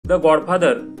The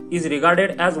Godfather is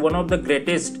regarded as one of the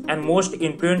greatest and most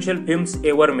influential films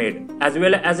ever made, as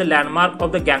well as a landmark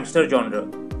of the gangster genre.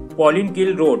 Pauline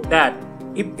Kael wrote that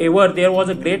if ever there was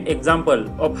a great example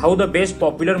of how the best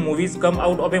popular movies come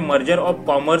out of a merger of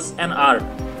commerce and art,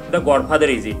 The Godfather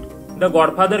is it. The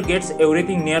Godfather gets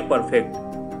everything near perfect.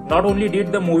 Not only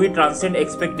did the movie transcend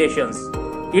expectations,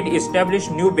 it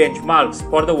established new benchmarks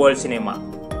for the world cinema.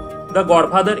 The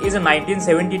Godfather is a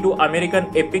 1972 American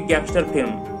epic gangster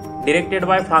film directed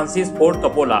by Francis Ford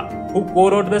Coppola, who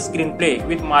co-wrote the screenplay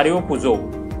with Mario Puzo,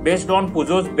 based on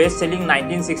Puzo's best-selling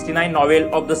 1969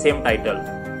 novel of the same title.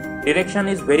 Direction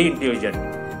is very intelligent.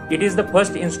 It is the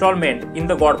first installment in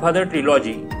the Godfather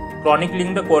trilogy,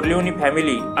 chronicling the Corleone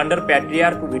family under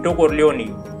patriarch Vito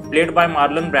Corleone, played by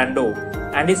Marlon Brando,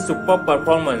 and his superb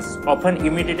performance, often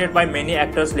imitated by many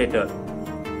actors later.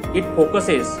 It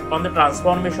focuses on the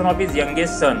transformation of his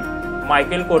youngest son,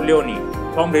 Michael Corleone,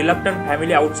 from reluctant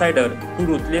family outsider to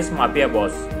ruthless mafia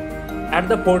boss. At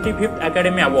the 45th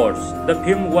Academy Awards, the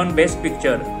film won Best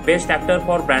Picture, Best Actor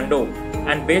for Brando,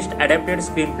 and Best Adapted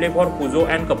Screenplay for Puzo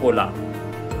and Coppola.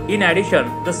 In addition,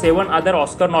 the 7 other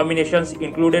Oscar nominations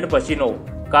included Pacino,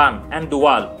 Kael, and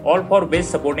Duvall, all for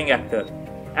Best Supporting Actor,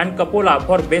 and Coppola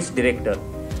for Best Director.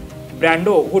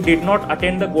 Brando, who did not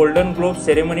attend the Golden Globe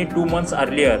ceremony 2 months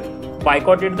earlier,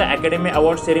 boycotted the Academy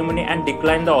Awards ceremony and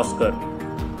declined the Oscar,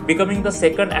 becoming the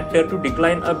second actor to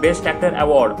decline a Best Actor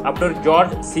award after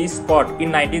George C. Scott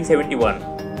in 1971.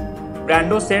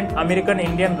 Brando sent American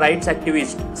Indian rights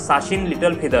activist Sachin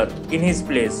Littlefeather in his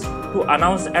place to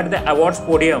announce at the awards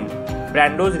podium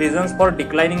Brando's reasons for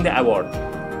declining the award,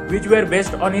 which were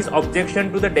based on his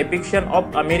objection to the depiction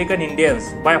of American Indians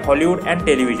by Hollywood and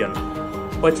television.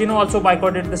 Pacino also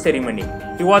boycotted the ceremony.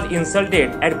 He was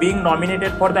insulted at being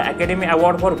nominated for the Academy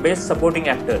Award for Best Supporting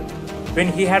Actor, when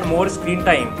he had more screen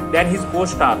time than his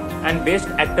co-star and Best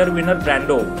Actor winner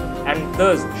Brando, and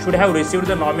thus should have received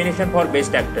the nomination for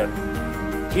Best Actor.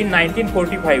 In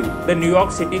 1945, the New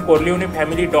York City Corleone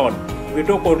family don,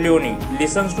 Vito Corleone,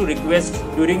 listens to requests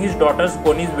during his daughter's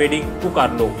Connie's wedding to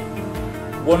Carlo.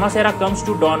 Bonacera comes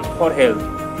to Don for help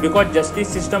because justice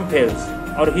system fails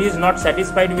or he is not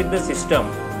satisfied with the system.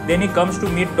 Then he comes to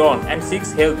meet Don and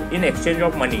seeks help in exchange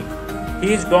of money.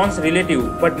 He is Don's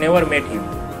relative but never met him.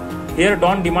 Here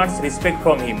Don demands respect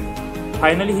from him.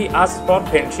 Finally he asks for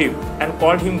friendship and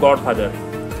called him Godfather.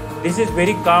 This is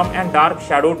very calm and dark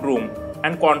shadowed room,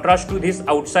 and contrast to this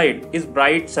outside is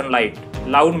bright sunlight,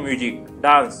 loud music,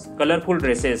 dance, colorful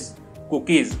dresses,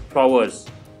 cookies, flowers.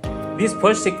 This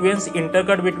first sequence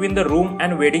intercut between the room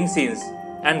and wedding scenes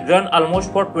and run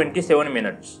almost for 27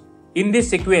 minutes. In this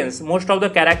sequence, most of the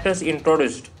characters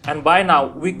introduced, and by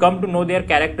now we come to know their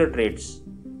character traits.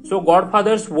 So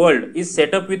Godfather's world is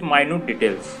set up with minute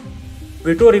details.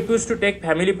 Vito refused to take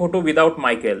family photo without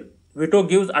Michael. Vito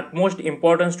gives utmost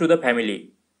importance to the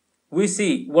family. We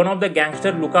see one of the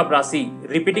gangster Luca Brasi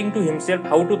repeating to himself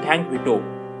how to thank Vito,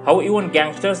 how even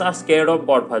gangsters are scared of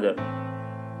Godfather.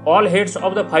 All heads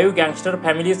of the 5 gangster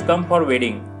families come for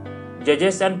wedding.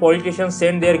 Judges and politicians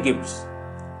send their gifts.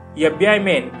 FBI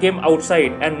men came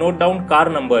outside and note down car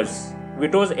numbers.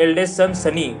 Vito's eldest son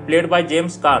Sonny, played by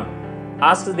James Caan,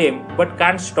 asked them but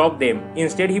can't stop them.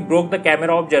 Instead he broke the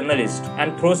camera of journalist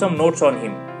and threw some notes on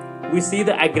him. We see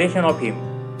the aggression of him.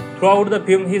 Throughout the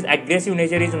film, his aggressive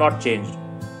nature is not changed.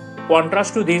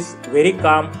 Contrast to this, very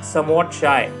calm, somewhat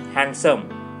shy, handsome,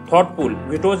 thoughtful,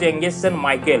 Vito's youngest son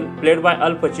Michael, played by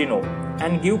Al Pacino,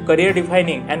 and give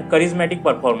career-defining and charismatic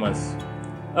performance.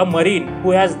 A Marine who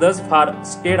has thus far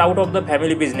stayed out of the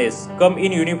family business, come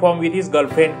in uniform with his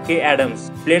girlfriend Kay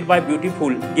Adams, played by beautiful,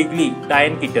 giggly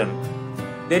Diane Keaton.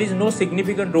 There is no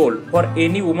significant role for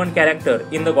any woman character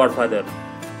in The Godfather.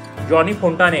 Johnny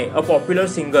Fontane, a popular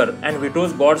singer and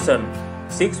Vito's godson,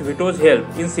 seeks Vito's help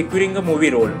in securing a movie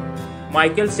role.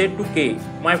 Michael said to Kay,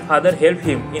 "My father helped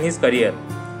him in his career."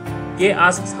 Kay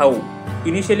asks how.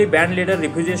 Initially, band leader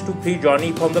refuses to free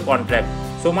Johnny from the contract,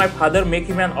 so my father makes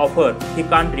him an offer he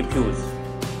can't refuse.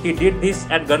 He did this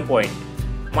at gunpoint.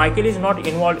 Michael is not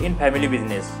involved in family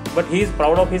business, but he is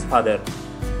proud of his father.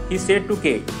 He said to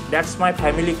Kay, "That's my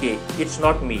family, Kay, it's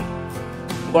not me."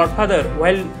 Godfather,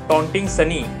 while taunting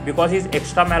Sonny because his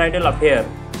extramarital affair,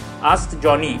 asks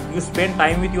Johnny, "You spend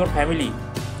time with your family?"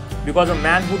 Because a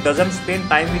man who doesn't spend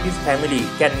time with his family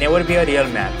can never be a real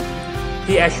man.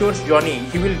 He assures Johnny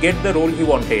he will get the role he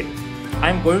wanted.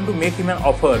 "I'm going to make him an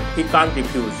offer he can't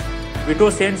refuse." Vito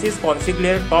sends his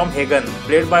consigliere Tom Hagen,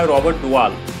 played by Robert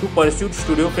Duvall, to pursue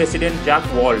studio president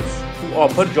Jack Waltz to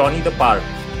offer Johnny the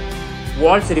part.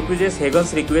 Waltz refuses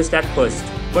Hagen's request at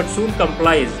first, but soon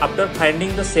complies after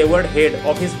finding the severed head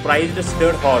of his prized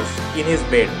stud horse in his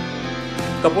bed.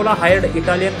 Coppola hired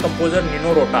Italian composer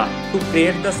Nino Rota to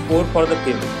create the score for the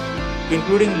film,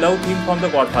 including love theme from The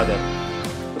Godfather.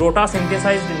 Rota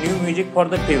synthesized new music for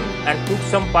the film and took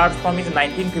some parts from his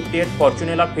 1958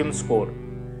 Fortunella film score.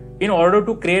 In order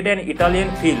to create an Italian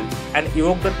feel and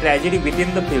evoke the tragedy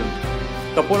within the film,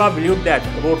 Coppola believed that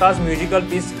Rota's musical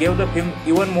piece gave the film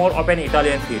even more of an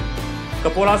Italian feel.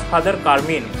 Coppola's father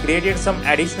Carmine created some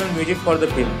additional music for the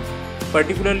film,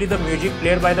 particularly the music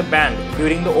played by the band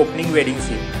during the opening wedding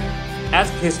scene. As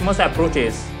Christmas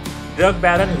approaches, drug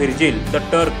baron Virgil, the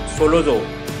Turk Solozo,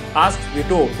 asks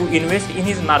Vito to invest in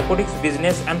his narcotics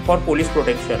business and for police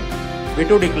protection.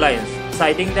 Vito declines,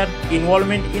 citing that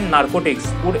involvement in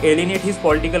narcotics would alienate his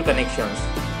political connections.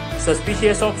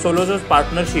 Suspicious of Solozo's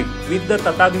partnership with the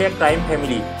Tattaglia crime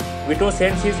family, Vito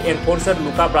sends his enforcer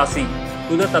Luca Brasi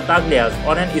to the Tattaglias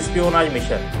on an espionage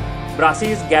mission. Brasi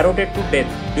is garroted to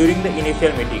death during the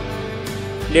initial meeting.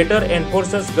 Later,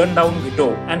 enforcers gun down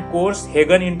Vito and coerce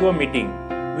Hagen into a meeting.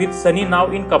 With Sonny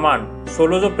now in command,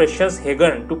 Solozo pressures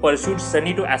Hagen to persuade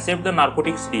Sonny to accept the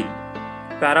narcotics deal.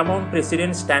 Paramount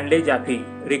President Stanley Jaffe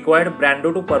required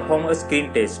Brando to perform a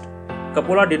screen test.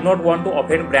 Coppola did not want to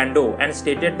offend Brando and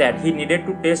stated that he needed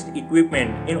to test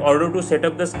equipment in order to set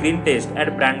up the screen test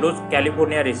at Brando's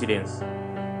California residence.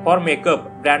 For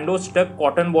makeup, Brando stuck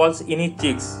cotton balls in his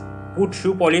cheeks, put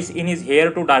shoe polish in his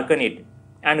hair to darken it,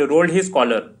 and rolled his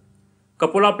collar.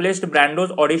 Coppola placed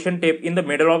Brando's audition tape in the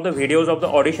middle of the videos of the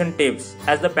audition tapes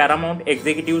as the Paramount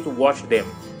executives watched them.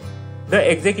 The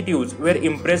executives were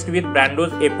impressed with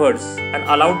Brando's efforts and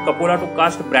allowed Coppola to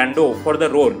cast Brando for the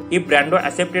role if Brando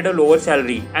accepted a lower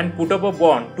salary and put up a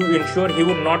bond to ensure he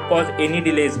would not cause any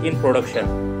delays in production.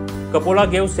 Coppola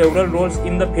gave several roles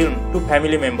in the film to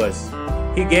family members.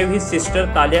 He gave his sister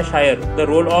Talia Shire the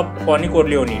role of Connie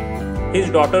Corleone. His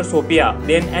daughter Sophia,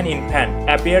 then an infant,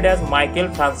 appeared as Michael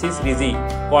Francis Rizzi,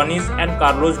 Connie's and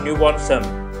Carlo's newborn son.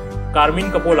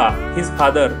 Carmine Coppola, his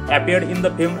father, appeared in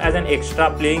the film as an extra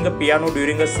playing a piano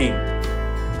during a scene.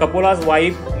 Coppola's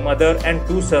wife, mother and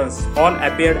two sons all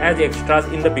appeared as extras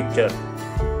in the picture.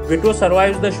 Vito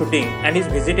survives the shooting and is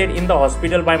visited in the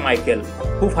hospital by Michael,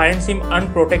 who finds him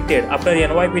unprotected after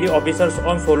NYPD officers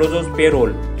on Solozo's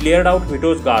payroll cleared out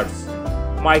Vito's guards.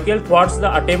 Michael thwarts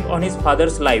the attempt on his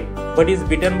father's life but is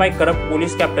beaten by corrupt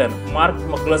police captain Mark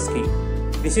McCluskey.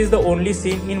 This is the only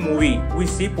scene in movie we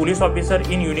see police officer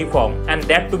in uniform and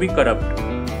that to be corrupt.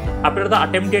 After the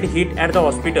attempted hit at the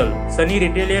hospital, Sonny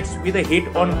retaliates with a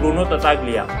hit on Bruno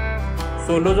Tattaglia.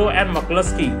 Solozo and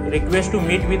McCluskey request to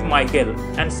meet with Michael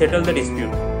and settle the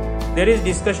dispute. There is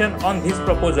discussion on this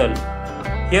proposal.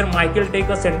 Here Michael takes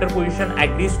a center position,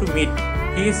 agrees to meet.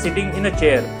 He is sitting in a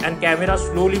chair and camera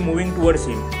slowly moving towards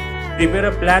him. Prepare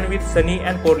a plan with Sonny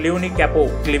and Corleone capo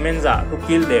Clemenza to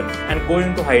kill them and go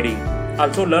into hiding.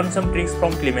 Also learn some tricks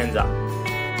from Clemenza.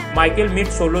 Michael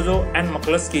meets Solozo and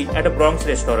McCluskey at a Bronx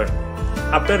restaurant.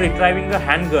 After retrieving a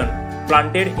handgun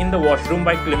planted in the washroom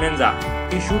by Clemenza,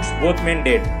 he shoots both men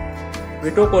dead.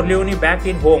 Vito Corleone back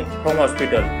in home from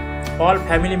hospital. All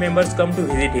family members come to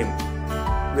visit him.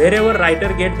 Wherever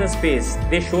writer gets the space,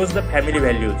 they shows the family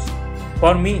values.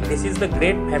 For me, this is the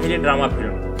great family drama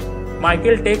film.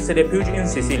 Michael takes refuge in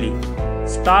Sicily.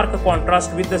 Stark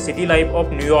contrast with the city life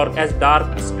of New York as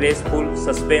dark, stressful,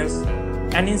 suspense,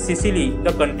 and in Sicily,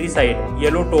 the countryside,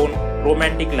 yellow tone,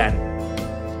 romantic land.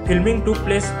 Filming took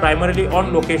place primarily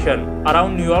on location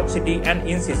around New York City and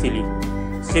in Sicily.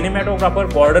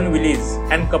 Cinematographer Gordon Willis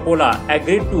and Coppola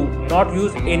agreed to not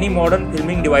use any modern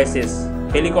filming devices,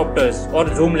 helicopters or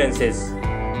zoom lenses.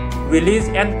 Willis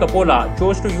and Coppola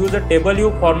chose to use a table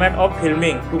view format of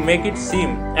filming to make it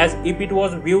seem as if it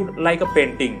was viewed like a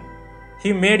painting.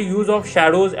 He made use of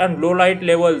shadows and low light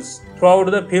levels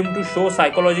throughout the film to show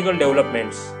psychological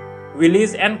developments.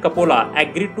 Willis and Coppola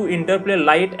agreed to interplay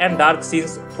light and dark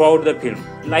scenes throughout the film,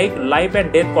 like life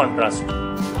and death contrast.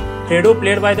 Fredo,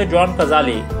 played by the John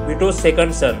Cazale, Vito's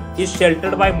second son, is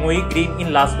sheltered by Moe Green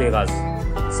in Las Vegas.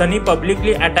 Sonny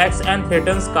publicly attacks and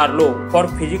threatens Carlo for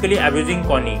physically abusing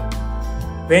Connie.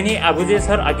 When he abuses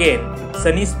her again,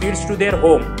 Sonny speeds to their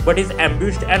home but is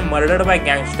ambushed and murdered by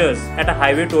gangsters at a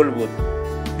highway toll booth.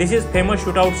 This is famous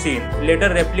shootout scene, later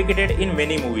replicated in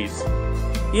many movies.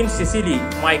 In Sicily,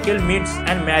 Michael meets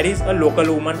and marries a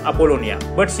local woman, Apollonia,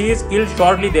 but she is killed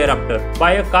shortly thereafter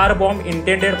by a car bomb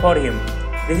intended for him.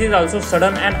 This is also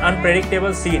sudden and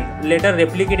unpredictable scene, later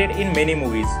replicated in many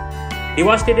movies.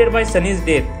 Devastated by Sonny's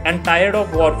death and tired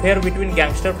of warfare between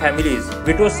gangster families,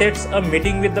 Vito sets a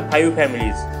meeting with the five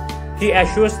families. He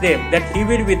assures them that he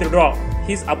will withdraw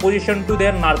his opposition to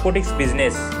their narcotics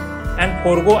business and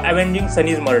forego avenging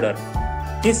Sonny's murder.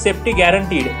 His safety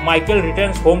guaranteed, Michael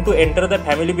returns home to enter the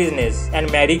family business and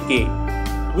marry Kay.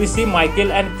 We see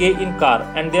Michael and Kay in car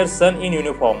and their son in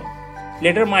uniform.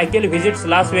 Later, Michael visits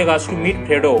Las Vegas to meet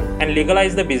Fredo and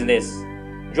legalize the business.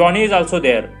 Johnny is also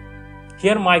there.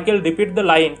 Here, Michael repeats the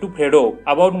line to Fredo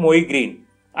about Moe Green.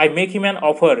 I make him an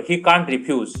offer he can't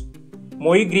refuse.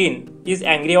 Moe Green is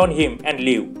angry on him and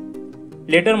leave.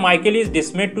 Later, Michael is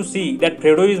dismayed to see that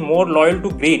Fredo is more loyal to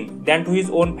Green than to his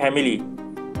own family,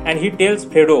 and he tells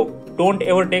Fredo, don't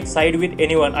ever take side with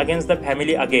anyone against the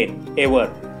family again,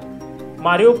 ever.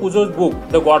 Mario Puzo's book,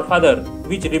 The Godfather,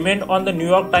 which remained on the New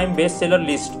York Times bestseller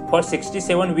list for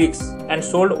 67 weeks and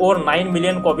sold over 9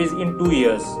 million copies in 2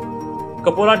 years.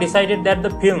 Coppola decided that the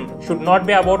film should not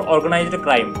be about organized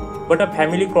crime, but a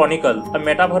family chronicle, a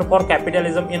metaphor for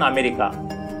capitalism in America.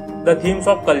 The themes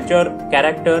of culture,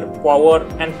 character, power,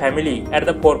 and family at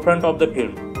the forefront of the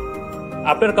film.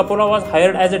 After Coppola was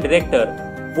hired as a director,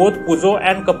 both Puzo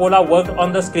and Coppola worked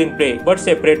on the screenplay but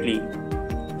separately.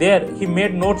 There, he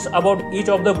made notes about each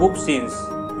of the book scenes,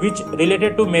 which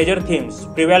related to major themes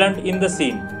prevalent in the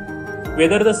scene,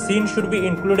 whether the scene should be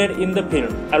included in the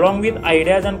film, along with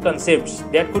ideas and concepts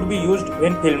that could be used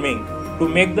when filming to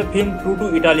make the film true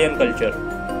to Italian culture.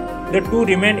 The two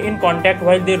remained in contact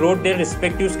while they wrote their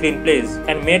respective screenplays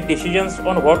and made decisions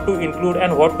on what to include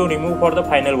and what to remove for the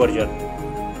final version.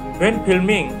 When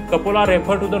filming, Coppola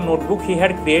referred to the notebook he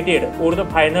had created over the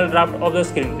final draft of the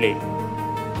screenplay.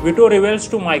 Vito reveals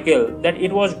to Michael that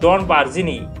it was Don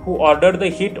Barzini who ordered the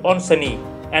hit on Sonny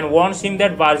and warns him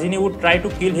that Barzini would try to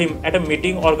kill him at a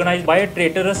meeting organized by a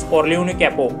traitorous Corleone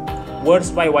capo,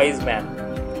 words by wise man.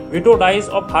 Vito dies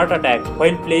of heart attack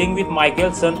while playing with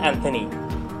Michael's son Anthony.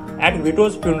 At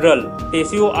Vito's funeral,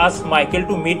 Tessio asks Michael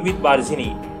to meet with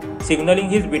Barzini, signaling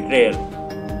his betrayal.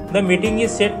 The meeting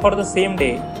is set for the same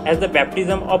day as the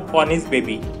baptism of Connie's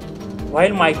baby.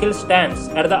 While Michael stands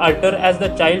at the altar as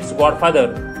the child's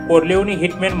godfather, Corleone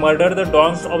hitmen murder the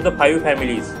dons of the 5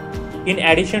 families, in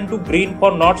addition to Green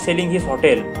for not selling his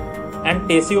hotel and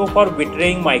Tessio for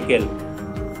betraying Michael.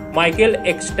 Michael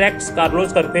extracts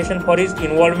Carlo's confession for his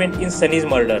involvement in Sonny's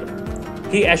murder.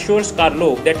 He assures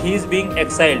Carlo that he is being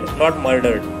exiled, not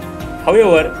murdered.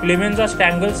 However, Clemenza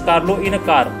strangles Carlo in a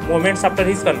car moments after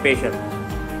his confession.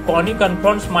 Connie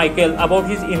confronts Michael about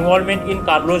his involvement in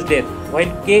Carlo's death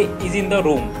while Kay is in the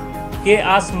room. Kay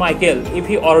asks Michael if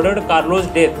he ordered Carlo's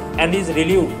death and is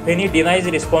relieved when he denies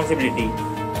responsibility.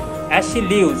 As she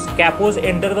leaves, capos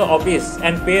enter the office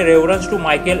and pay reverence to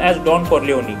Michael as Don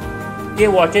Corleone. Kay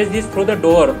watches this through the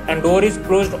door and door is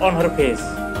closed on her face.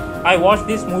 I watched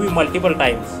this movie multiple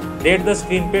times, read the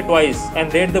screenplay twice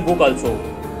and read the book also.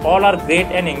 All are great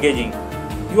and engaging.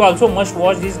 You also must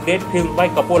watch these great films by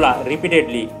Coppola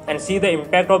repeatedly and see the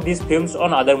impact of these films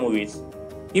on other movies.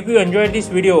 If you enjoyed this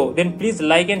video, then please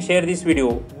like and share this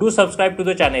video, do subscribe to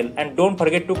the channel and don't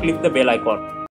forget to click the bell icon.